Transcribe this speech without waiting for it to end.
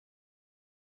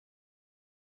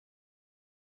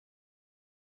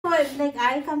course, like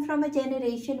I come from a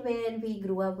generation where we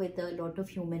grew up with a lot of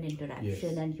human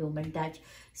interaction and human touch.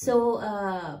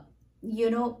 So,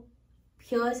 you know,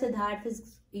 here Siddharth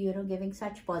is, you know, giving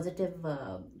such positive,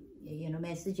 you know,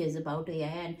 messages about AI,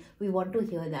 and we want to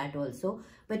hear that also.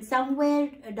 But somewhere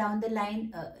down the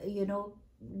line, you know,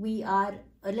 we are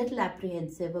a little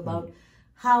apprehensive about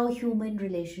how human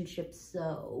relationships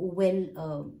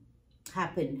will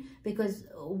happen, because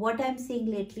what I'm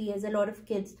seeing lately is a lot of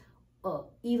kids,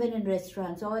 even in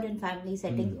restaurants or in family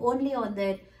settings, only on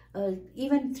their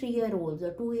even 3-year-olds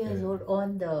or 2 years old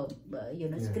on the you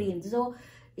know, screen. So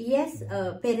yes,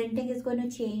 parenting is going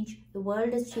to change, the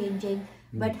world is changing,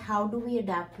 but how do we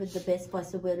adapt with the best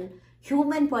possible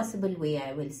human possible way,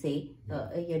 I will say,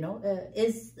 you know,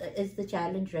 is the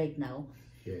challenge right now.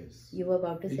 Yes, you were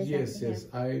about to say something. Yes,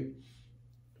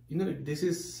 you know, this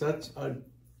is such a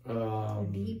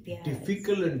deep,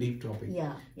 difficult and deep topic.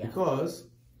 Because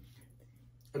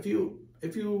if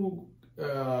you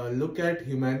look at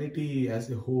humanity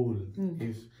as a whole,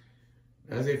 if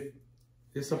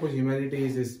suppose humanity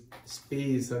is this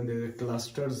space and there are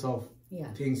clusters of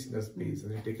things in the space,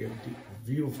 and you take a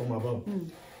view from above,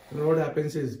 and what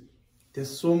happens is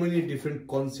there's so many different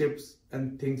concepts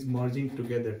and things merging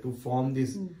together to form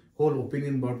this whole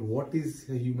opinion about what is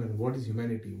a human, what is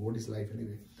humanity, what is life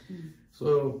anyway.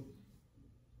 So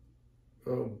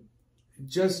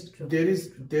just there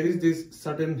is this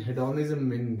certain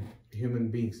hedonism in human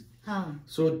beings.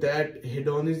 So that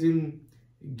hedonism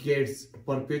gets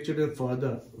perpetuated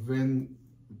further when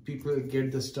people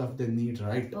get the stuff they need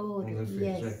right on their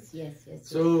face, yes.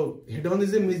 So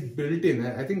hedonism is built in.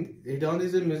 I think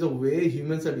hedonism is a way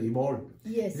humans have evolved.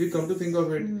 If you come to think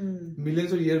of it,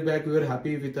 millions of years back we were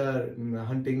happy with our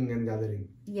hunting and gathering.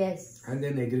 And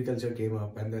then agriculture came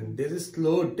up, and then there's a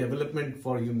slow development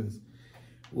for humans.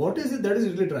 What is it that is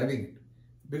really driving it?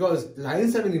 Because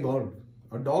lions haven't evolved,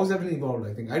 or dogs haven't evolved,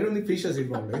 I think. I don't think fish has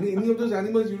evolved. Any of those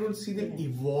animals, you don't see them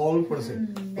evolve per se.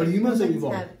 But humans have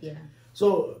evolved.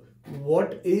 So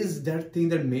what is that thing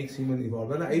that makes human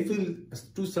evolve? And I feel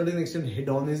to a certain extent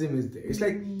hedonism is there. It's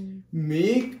like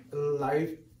make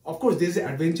life, of course there's an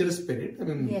adventurous spirit, I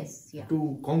mean,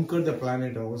 to conquer the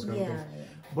planet or those kind of things.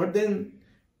 But then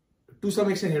to some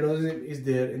extent hedonism is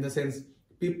there in the sense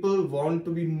people want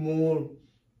to be more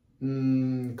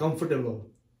comfortable,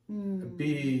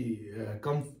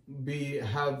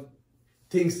 have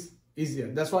things easier.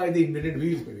 That's why they invented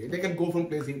wheels, maybe. They can go from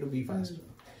place A to B faster.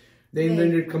 They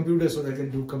invented computers so they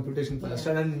can do computation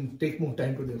faster and take more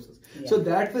time to themselves. So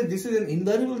that way, this is an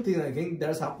invariable thing I think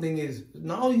that's happening is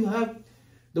now you have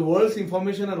the world's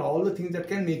information and all the things that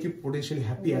can make you potentially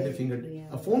happy at your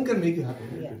fingertip. A phone can make you happy.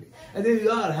 And there you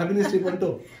are, happiness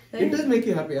 3.0. It does make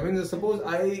you happy. I mean, suppose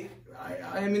I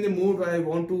am in a mood where I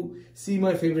want to see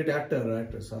my favorite actor or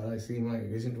actress, or I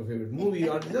listen to a favorite movie,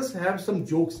 or just have some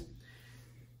jokes.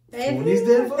 Phone is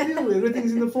there for you.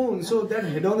 Everything's in the phone. So that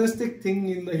hedonistic thing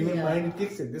in the human mind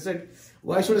kicks in. They said,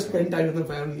 why should I spend time with my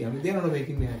family? I mean, they're not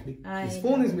making me happy. This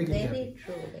phone is making me happy.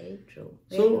 Very true.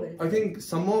 So I think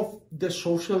some of the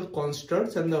social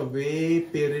constructs and the way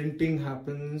parenting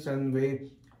happens and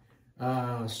way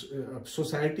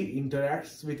society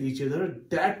interacts with each other,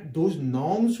 that those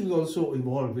norms will also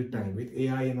evolve with time, with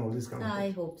AI and all this kind of thing.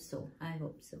 I hope so.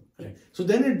 Yes. So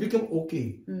then it become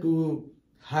okay to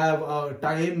have a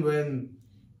time when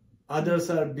others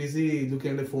are busy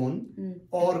looking at the phone,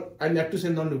 or I like to say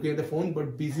not looking at the phone,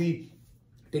 but busy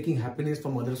taking happiness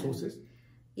from other sources,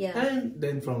 and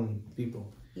then from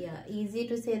people. Easy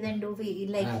to say than do. We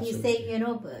like he's saying, you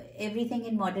know, everything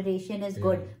in moderation is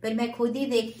good. But मैं खुद ही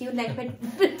देखती हूँ, like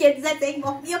when kids are saying,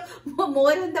 "Mom, you're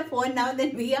more on the phone now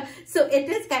than we are." So it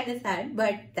is kind of sad,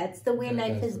 but that's the way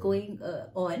life is going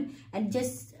on, and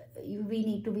just we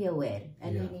need to be aware,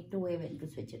 and we need to know when to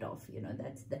switch it off. You know,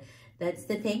 that's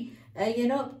the thing. You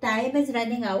know, time is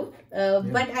running out,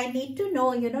 but I need to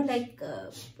know, you know, like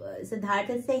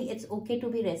Siddhartha is saying, it's okay to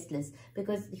be restless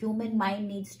because human mind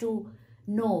needs to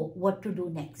know what to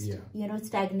do next. You know,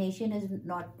 stagnation is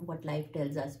not what life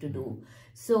tells us to do.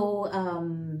 So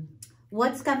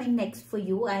what's coming next for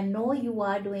you? I know you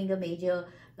are doing a major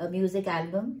music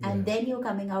album, and then you're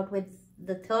coming out with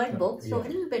the third book. So a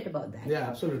little bit about that.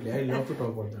 Absolutely. I love to talk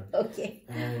about that. Okay.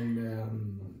 And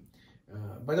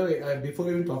by the way, before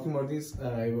even talking about this,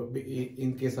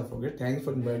 in case I forget, thanks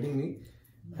for inviting me.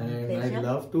 And I'd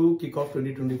love to kick off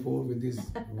 2024 with this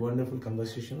wonderful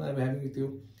conversation I'm having with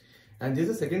you. And this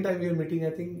is the second time we are meeting. I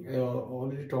think I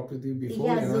already talked with you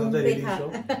before in another radio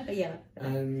show.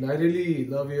 And I really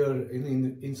love your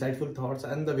insightful thoughts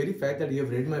and the very fact that you have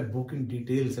read my book in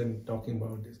details and talking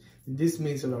about this. This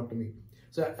means a lot to me.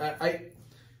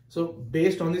 So So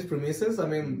based on these premises, I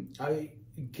mean, I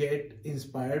get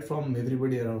inspired from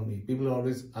everybody around me. People are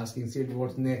always asking, Sid,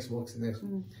 what's next? What's next?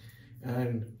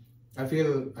 And I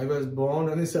feel I was born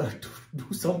on this earth to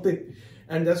do something.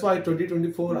 And that's why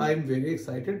 2024, I'm very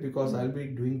excited because I'll be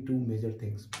doing two major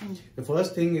things. The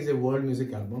first thing is a world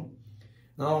music album.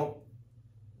 Now,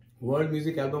 world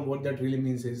music album, what that really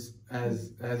means is,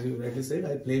 as you rightly said,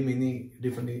 I play many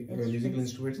different musical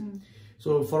instruments.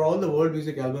 So for all the world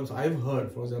music albums I've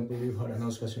heard, for example, we've heard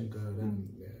Anushka Shankar and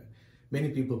many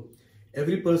people.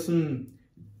 Every person,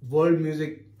 world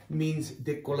music means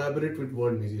they collaborate with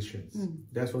world musicians.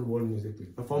 That's what world music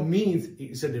means. But for me,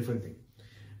 it's a different thing.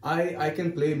 I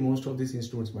can play most of these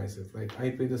instruments myself. Like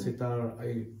I play the sitar,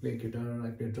 I play guitar,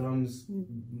 I play drums,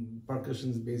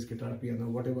 percussions, bass, guitar, piano,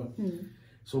 whatever.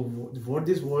 So what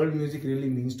this world music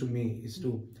really means to me is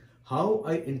to how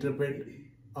I interpret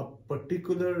a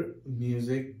particular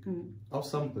music of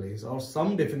some place or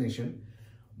some definition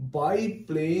by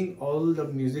playing all the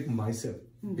music myself.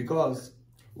 Because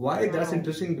why that's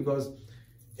interesting, because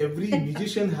every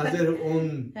musician has their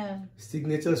own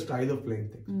signature style of playing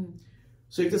things.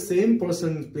 So if the same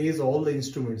person plays all the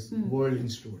instruments, world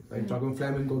instruments, like talking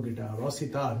flamenco guitar or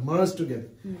sitar merged together,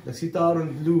 like sitar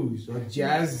on blues or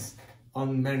jazz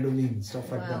on mandolin, stuff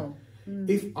like that.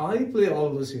 If I play all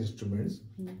those instruments,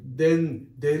 then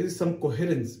there is some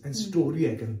coherence and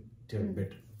story I can tell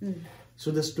better.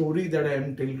 So the story that I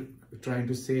am trying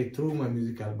to say through my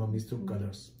music album is through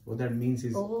colors. What that means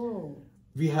is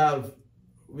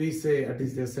we say at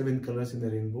least there are 7 colors in the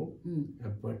rainbow,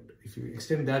 but if you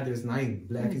extend that, there's 9.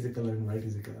 Black is a color and white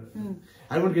is a color.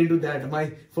 I won't get into that.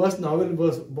 My first novel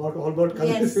was all about color.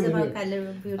 Yes, about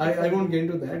color. I won't get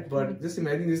into that, but just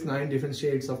imagine these 9 different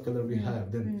shades of color we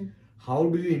have. Then how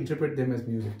do you interpret them as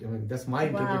music? I mean, that's my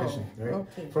interpretation, right?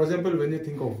 Okay. For example, when you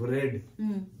think of red,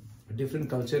 a different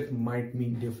culture might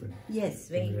mean different. Yes,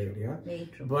 very red, true. Yeah? Very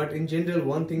true. But in general,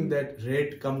 one thing that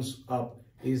red comes up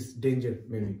is danger,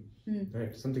 maybe.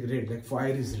 Right? Something red, like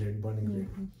fire is red, burning red.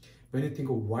 When you think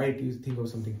of white, you think of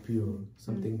something pure,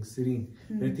 something serene.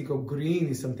 When you think of green,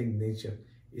 is something nature.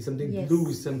 Is something blue,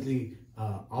 is something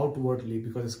outwardly,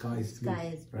 because the sky is blue,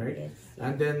 right? Yes.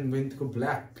 And then when you think of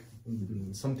black,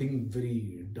 something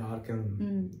very dark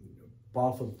and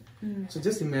powerful. So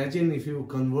just imagine if you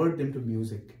convert them to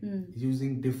music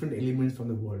using different elements from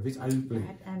the world, which I will play.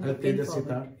 I'll play the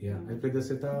sitar. I'll play the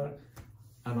sitar.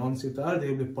 And on sitar, there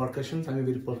will be percussions. I'm a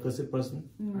very percussive person.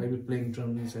 I will be playing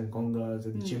drums and congas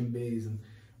and djembes and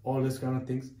all those kind of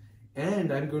things.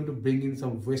 And I'm going to bring in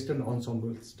some Western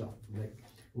ensemble stuff, like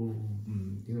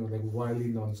like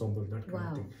violin ensemble, that kind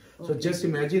of thing. So just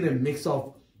imagine a mix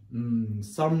of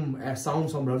some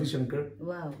sounds from Ravi Shankar,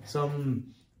 some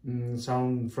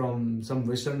sound from some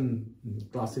Western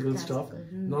classical stuff,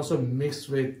 and also mixed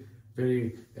with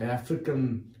very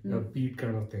African beat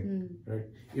kind of thing, right?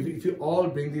 If you all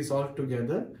bring this all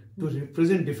together to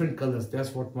represent different colors,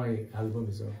 that's what my album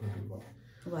is going to be about.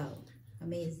 Wow,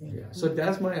 amazing. Yeah, so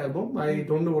that's my album. I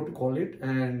don't know what to call it.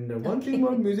 And one thing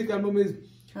about music album is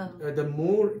the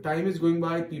more time is going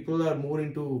by, people are more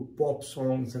into pop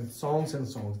songs and songs.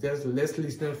 There's less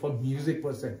listeners for music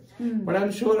per se. But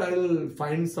I'm sure I'll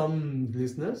find some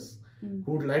listeners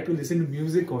who would like to listen to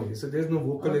music only. So there's no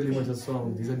vocal elements of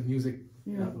song. These are music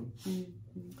album.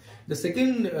 The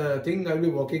second thing I'll be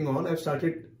working on, I've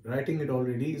started writing it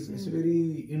already. It's a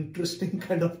very interesting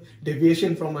kind of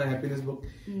deviation from my happiness book.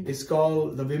 It's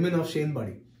called The Women of Shane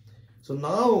Body. So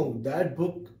now that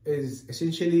book is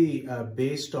essentially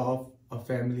based off a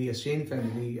family, a Shane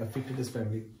family, a fictitious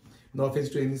family. No offense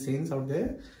to any saints out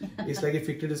there. It's like a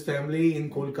fictitious family in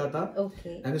Kolkata.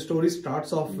 And the story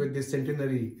starts off with this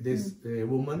centenary, this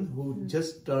woman who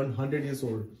just turned 100 years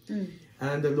old.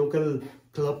 And the local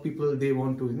club people, they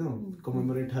want to,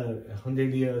 commemorate her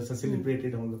 100 years and celebrate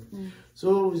it all.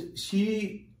 So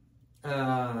she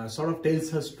sort of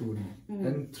tells her story.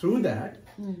 And through that,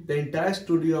 the entire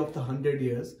story of the 100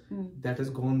 years that has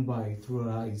gone by through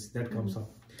her eyes, that comes up.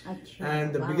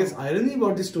 And the biggest irony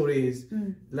about this story is,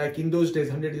 like in those days,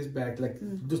 100 years back, like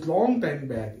this long time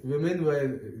back, women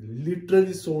were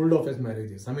literally sold off as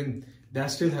marriages. I mean, that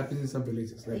still happens in some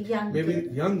villages. Like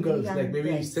young girls, like maybe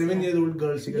 7-year-old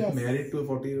girls, she gets married to a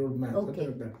 40-year-old man, something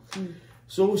like that.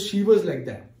 So she was like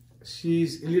that.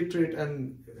 She's illiterate,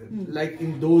 and like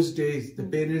in those days, the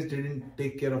parents didn't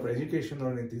take care of her education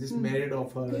or anything. Just married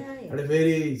off her at a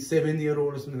very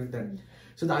 7-year-old or something like that.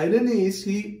 So the irony is,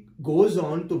 she goes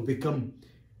on to become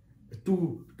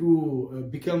the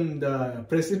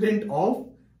president of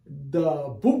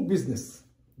the book business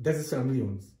that his family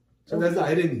owns. So that's the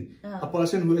irony. A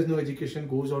person who has no education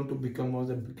goes on to become one of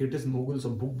the greatest moguls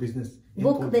of book business.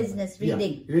 Book business,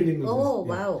 reading. Yeah, reading business. Oh,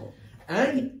 wow.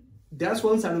 And that's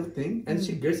one side of the thing. And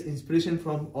she gets inspiration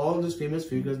from all those famous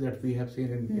figures that we have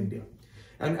seen in India.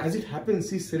 And as it happens,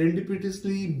 she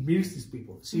serendipitously meets these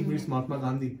people. She meets Mahatma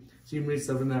Gandhi. She meets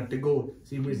Rabindranath Tagore.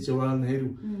 She meets Jawaharlal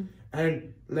Nehru.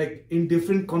 And like in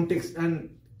different contexts.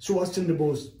 And Subhash Chandra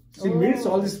Bose. She meets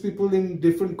all these people in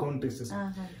different contexts.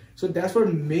 So that's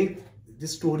what makes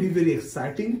this story very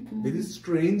exciting, very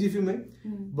strange if you may.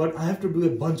 But I have to do a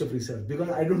bunch of research because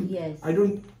I don't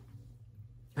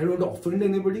want to offend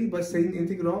anybody by saying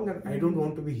anything wrong, and I don't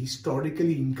want to be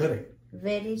historically incorrect.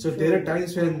 Very so true. There are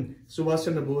times when Subhash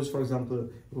Chandra Bose, for example,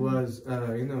 was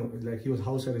like he was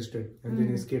house arrested and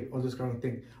then escaped, all this kind of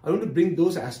thing. I want to bring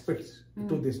those aspects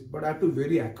to this, but I have to be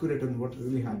very accurate on what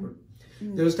really happened.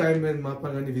 There was time when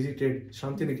Mahatma Gandhi visited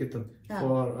Shantiniketan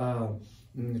for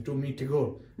to meet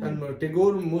Tagore, and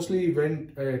Tagore mostly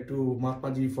went to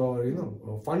Mahatma Ji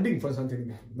for funding for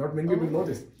something. Not many people know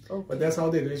this, but that's how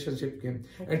the relationship came.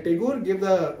 And Tagore gave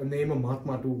the name of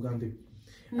Mahatma to Gandhi.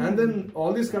 And then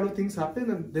all these kind of things happen,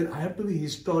 and then I have to be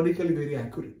historically very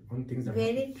accurate on things that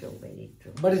happen. Very true, very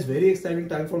true. But it's very exciting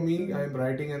time for me. I am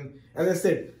writing, and as I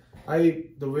said,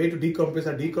 the way to decompress,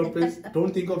 I decompress,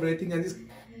 don't think of anything, and this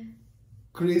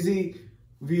crazy,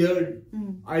 weird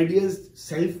ideas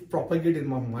self-propagate in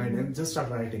my mind and just start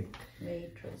writing.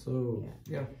 Very true. So,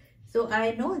 yeah. So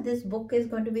I know this book is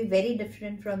going to be very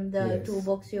different from the two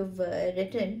books you've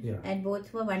written, and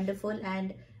both were wonderful.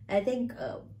 And I think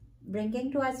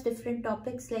bringing to us different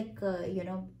topics, like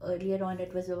earlier on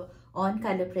it was on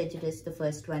color prejudice, the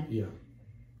first one. Yeah.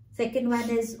 Second one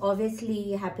is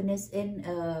obviously happiness in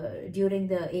during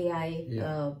the AI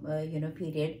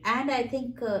period, and I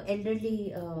think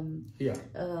elderly.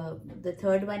 The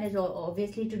third one is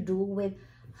obviously to do with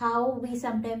how we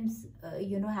sometimes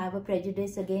have a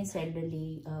prejudice against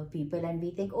elderly people, and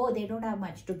we think, oh, they don't have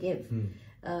much to give.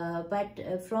 But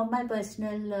from my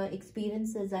personal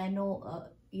experiences, I know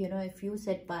if you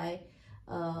sit by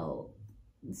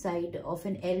side of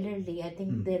an elderly, I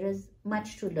think there is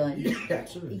much to learn.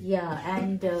 Absolutely. Yeah,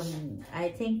 and I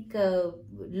think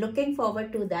looking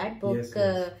forward to that book,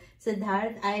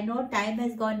 Siddharth. I know time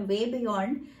has gone way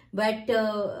beyond, but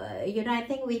I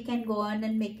think we can go on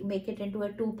and make it into a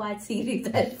 2-part series,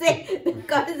 I'll say,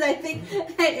 because I think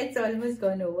it's almost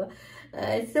gone over.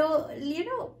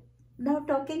 Now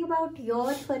talking about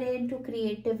your foray into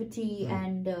creativity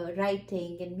and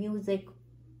writing and music,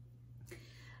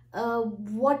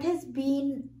 what has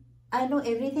been, I know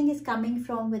everything is coming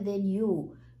from within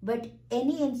you, but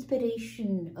any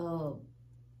inspiration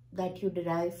that you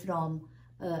derive from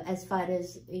as far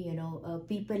as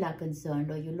people are concerned,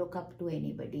 or you look up to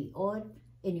anybody or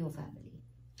in your family?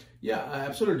 Yeah,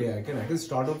 absolutely. I can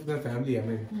start off with my family. I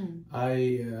mean,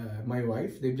 my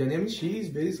wife, Devjani, I mean, she is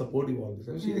very supportive of all this.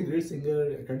 I mean, she's a great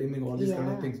singer, academic, all these kind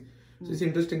of things. So it's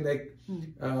interesting, like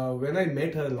when I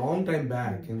met her a long time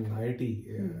back in IIT,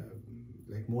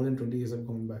 like more than 20 years have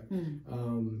gone by,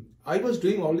 I was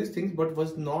doing all these things but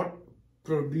was not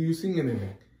producing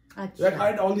anything. Like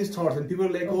I had all these thoughts, and people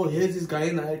were like, oh, here's this guy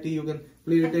in IIT, you can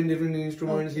play 10 different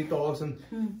instruments, he talks, and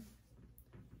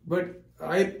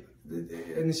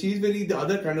and she's very the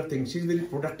other kind of thing. She's very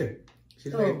productive.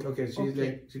 She's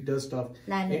like she does stuff.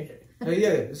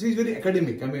 She's very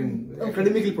academic. I mean,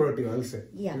 academically productive, I'll say.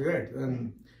 Yeah. Right.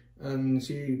 And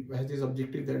she has this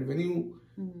objective that when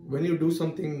you do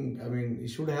something, I mean, you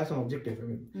should have some objective. I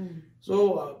mean,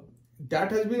 so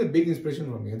that has been a big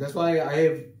inspiration for me. And that's why I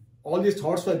have all these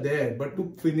thoughts were there, but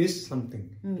to finish something,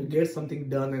 to get something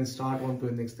done and start on to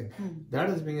the next thing, that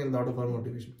has been a lot of our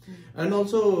motivation. And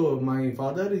also my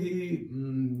father, he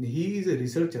is a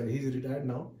researcher. He's retired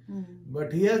now,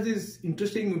 but he has this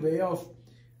interesting way of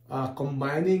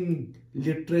combining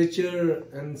literature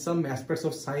and some aspects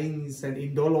of science and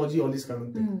Indology, all this kind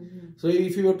of thing. So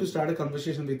if you were to start a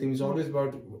conversation with him, it's always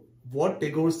about what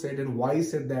Tagore said and why he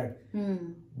said that,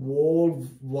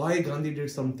 why Gandhi did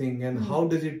something, and how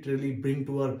does it really bring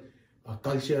to our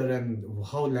culture, and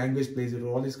how language plays a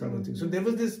role, all these kind of things. So there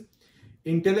was this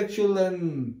intellectual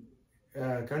and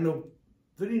kind of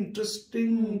very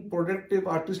interesting, productive,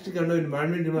 artistic kind of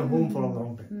environment in my home for a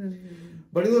long time.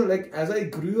 But like as I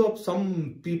grew up,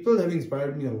 some people have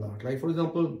inspired me a lot. Like for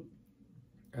example,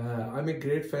 I'm a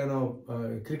great fan of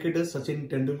cricketers Sachin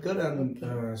Tendulkar and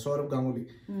Saurabh Ganguly,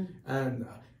 and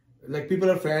like people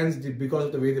are fans because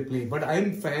of the way they play, but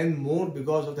I'm fan more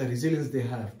because of the resilience they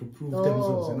have to prove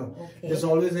themselves. There's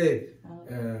always a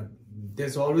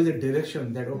there's always a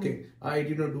direction that, okay, I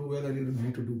did not do well, I need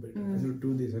to do better, I need to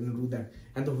do this, I need to do that.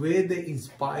 And the way they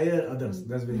inspire others,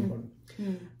 that's very important.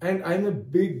 And I'm a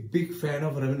big fan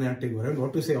of Rabindranath Tagore. I don't know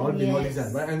what to say, all Bengalis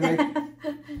are, but I'm like...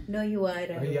 No, you are.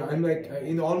 Yeah, I'm like,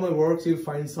 in all my works, you'll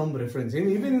find some reference. And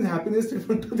even in Happiness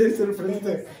Different, there's a reference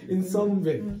there in some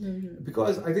way.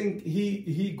 Because I think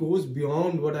he goes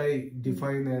beyond what I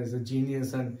define as a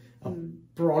genius and a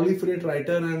proliferate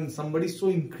writer and somebody so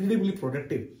incredibly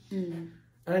productive.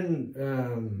 And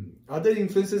other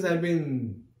influences have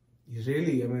been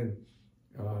really, I mean,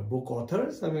 book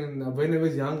authors. I mean, when I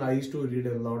was young, I used to read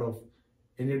a lot of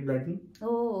Enid Blyton.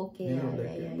 Oh, okay. You know,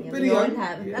 Very young. We all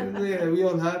have. We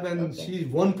all have, and she's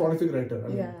one prolific writer. I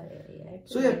mean,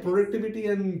 so yeah, productivity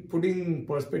and putting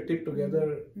perspective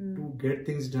together to get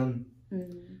things done.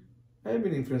 I have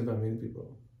been influenced by many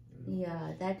people.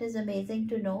 Yeah, that is amazing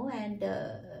to know. And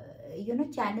you know,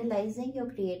 channelizing your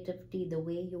creativity the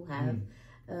way you have,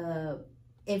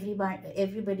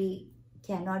 everybody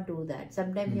cannot do that.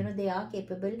 Sometimes you know they are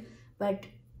capable, but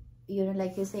you know,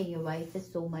 like you're saying, your wife is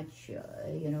so much,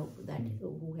 you know, that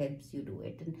who helps you do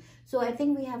it. And so I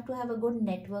think we have to have a good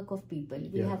network of people.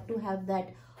 We have to have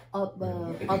that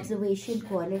observation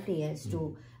quality as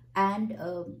to, and,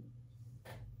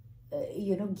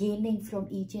 you know, gaining from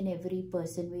each and every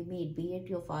person we meet, be it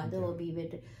your father or be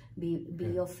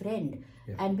your friend,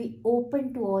 and be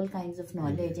open to all kinds of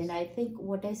knowledge. And I think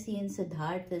what I see in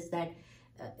Siddhartha is that,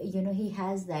 you know, he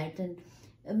has that. And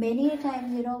many a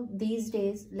time, you know, these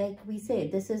days, like we say,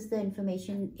 this is the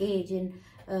information age, and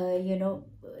you know,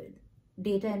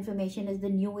 data information is the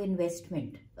new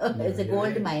investment. It's a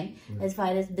gold mine as far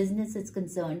as business is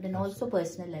concerned, and also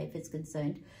personal life is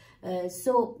concerned.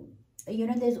 So you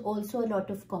know, there's also a lot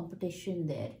of competition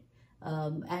there,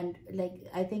 and like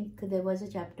I think there was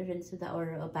a chapter in Siddhartha,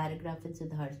 or a paragraph in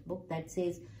Siddhartha's book that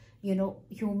says, you know,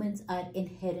 humans are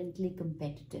inherently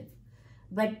competitive,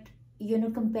 but you know,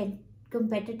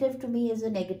 competitive to me is a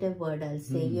negative word, I'll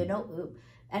say, you know,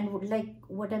 and like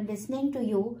what I'm listening to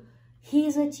you,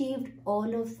 he's achieved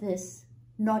all of this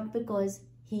not because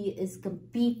he is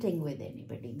competing with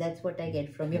anybody. That's what I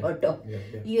get from your talk.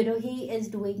 You know, he is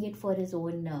doing it for his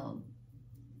own,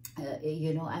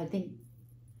 you know, I think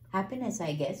happiness,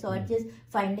 I guess, or just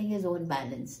finding his own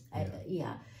balance.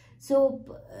 So,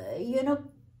 you know,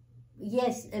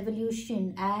 yes,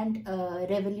 evolution and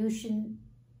revolution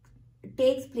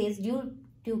takes place due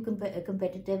to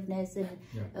competitiveness, and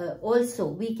also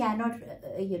we cannot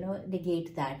you know,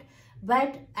 negate that.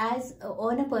 But as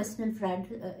on a personal front,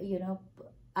 you know,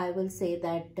 I will say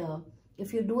that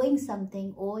if you're doing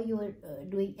something, or you're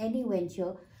doing any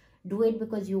venture, do it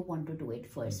because you want to do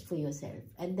it first for yourself,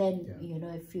 and then you know,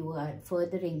 if you are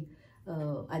furthering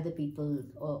other people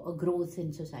or growth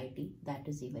in society, that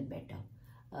is even better.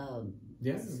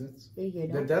 That's, you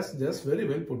know, that's very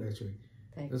well put, actually.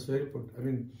 That's very put. I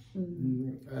mean,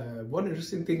 one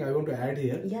interesting thing I want to add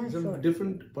here is a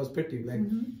different perspective. Like,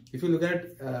 if you look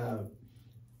at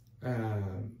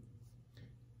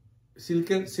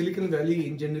Silicon Valley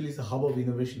in general is a hub of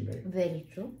innovation, right? Very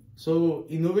true. So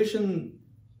innovation,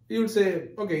 you would say,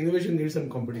 okay, innovation needs some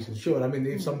competition. Sure, I mean,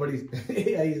 if somebody,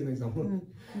 AI is an example,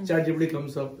 ChatGPT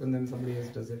comes up and then somebody else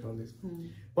does it, all this.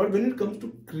 But when it comes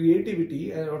to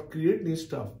creativity or create new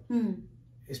stuff,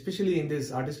 especially in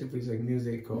this artistic fields like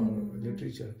music or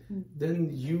literature, then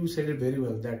you said it very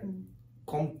well, that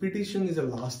competition is the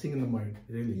last thing in the mind,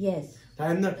 really. Yes.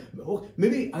 I'm not,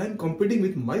 maybe I'm competing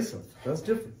with myself. That's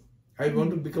different. I want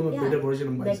to become a better version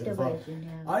of myself. Better version,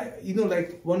 I, you know,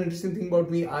 like one interesting thing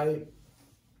about me, I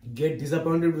get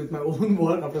disappointed with my own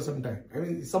work after some time. I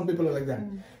mean, some people are like that.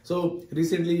 So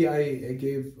recently I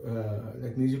gave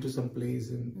like music to some plays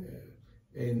in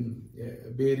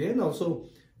Bay Area, and also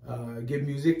gave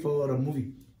music for a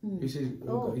movie. Which is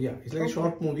it's like a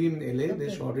short movie in LA. They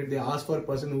shot it. They asked for a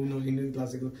person who knows Indian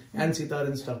classical and sitar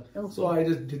and stuff. So I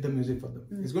just did the music for them.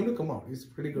 It's going to come out. It's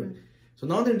pretty good. So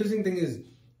now the interesting thing is,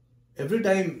 every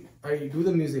time I do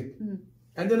the music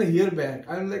and then I hear back,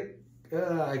 I'm like,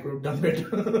 I could have done better.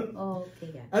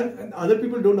 And other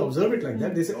people don't observe it like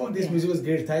that. They say, oh, this music was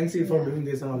great. Thanks for doing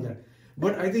this and all that.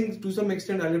 But I think to some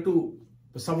extent, I'll have to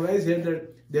summarize here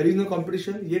that there is no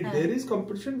competition, yet there is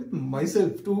competition with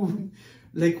myself, to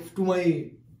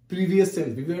my previous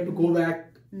self. If I have to go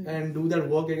back and do that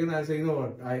work again, I'll say, you know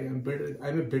what,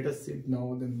 I'm a better Sid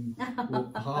now than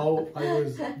how I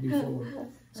was before.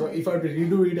 So if I have to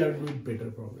redo it, I'll do it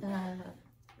better probably.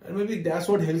 And maybe that's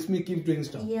what helps me keep doing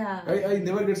stuff. I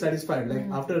never get satisfied. Like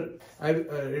after I've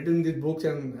written these books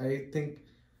and I think,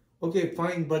 okay,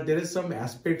 fine, but there are some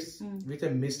aspects which I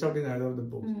missed out in either of the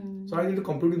books. So I need to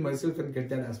compete with myself and get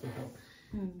that aspect out.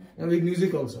 And with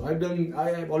music also. I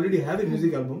already have a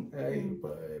music album.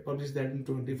 I published that in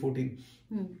 2014.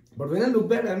 But when I look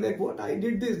back, I'm like, what? I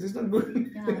did this. This is not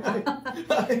good.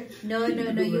 No.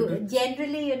 You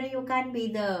generally, you can't be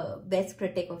the best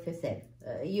critic of yourself.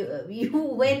 You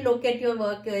will look at your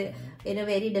work in a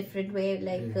very different way.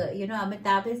 Like,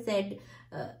 Amitabh has said,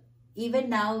 even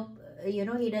now,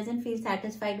 he doesn't feel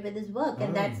satisfied with his work,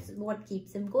 and that's what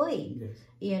keeps him going.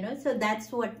 Yes. So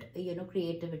that's what,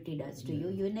 creativity does to you.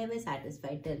 You're never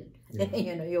satisfied till,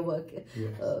 your work,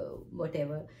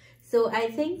 whatever. So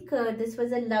I think this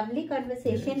was a lovely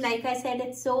conversation. Yes. Like I said,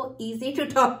 it's so easy to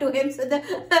talk to him. So the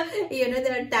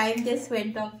time just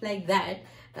went off like that.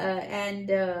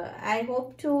 And I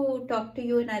hope to talk to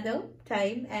you another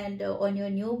time and on your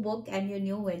new book and your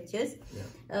new ventures.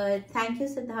 Thank you,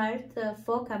 Siddharth,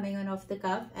 for coming on Off the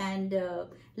Cuff. And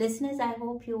listeners, I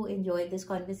hope you enjoyed this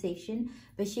conversation.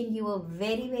 Wishing you a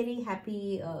very, very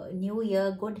happy new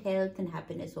year, good health and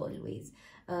happiness always.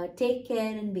 Take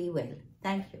care and be well.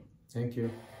 Thank you. Thank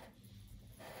you.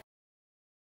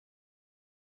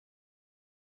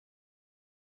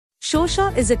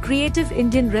 Shosha is a creative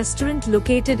Indian restaurant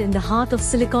located in the heart of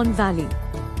Silicon Valley.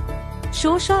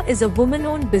 Shosha is a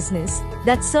woman-owned business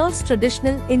that serves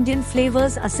traditional Indian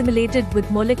flavors assimilated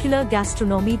with molecular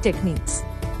gastronomy techniques.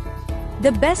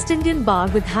 The best Indian bar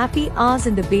with happy hours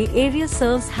in the Bay Area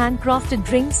serves handcrafted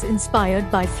drinks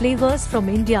inspired by flavors from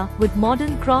India with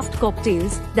modern craft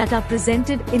cocktails that are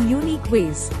presented in unique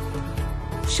ways.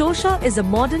 Shosha is a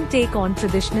modern take on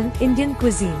traditional Indian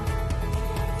cuisine.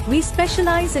 We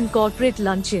specialize in corporate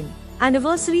luncheon,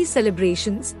 anniversary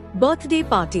celebrations, birthday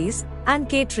parties, and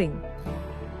catering.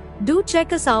 Do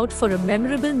check us out for a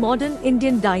memorable modern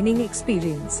Indian dining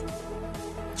experience.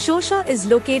 Shosha is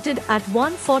located at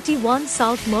 141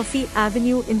 South Murphy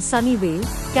Avenue in Sunnyvale,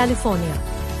 California.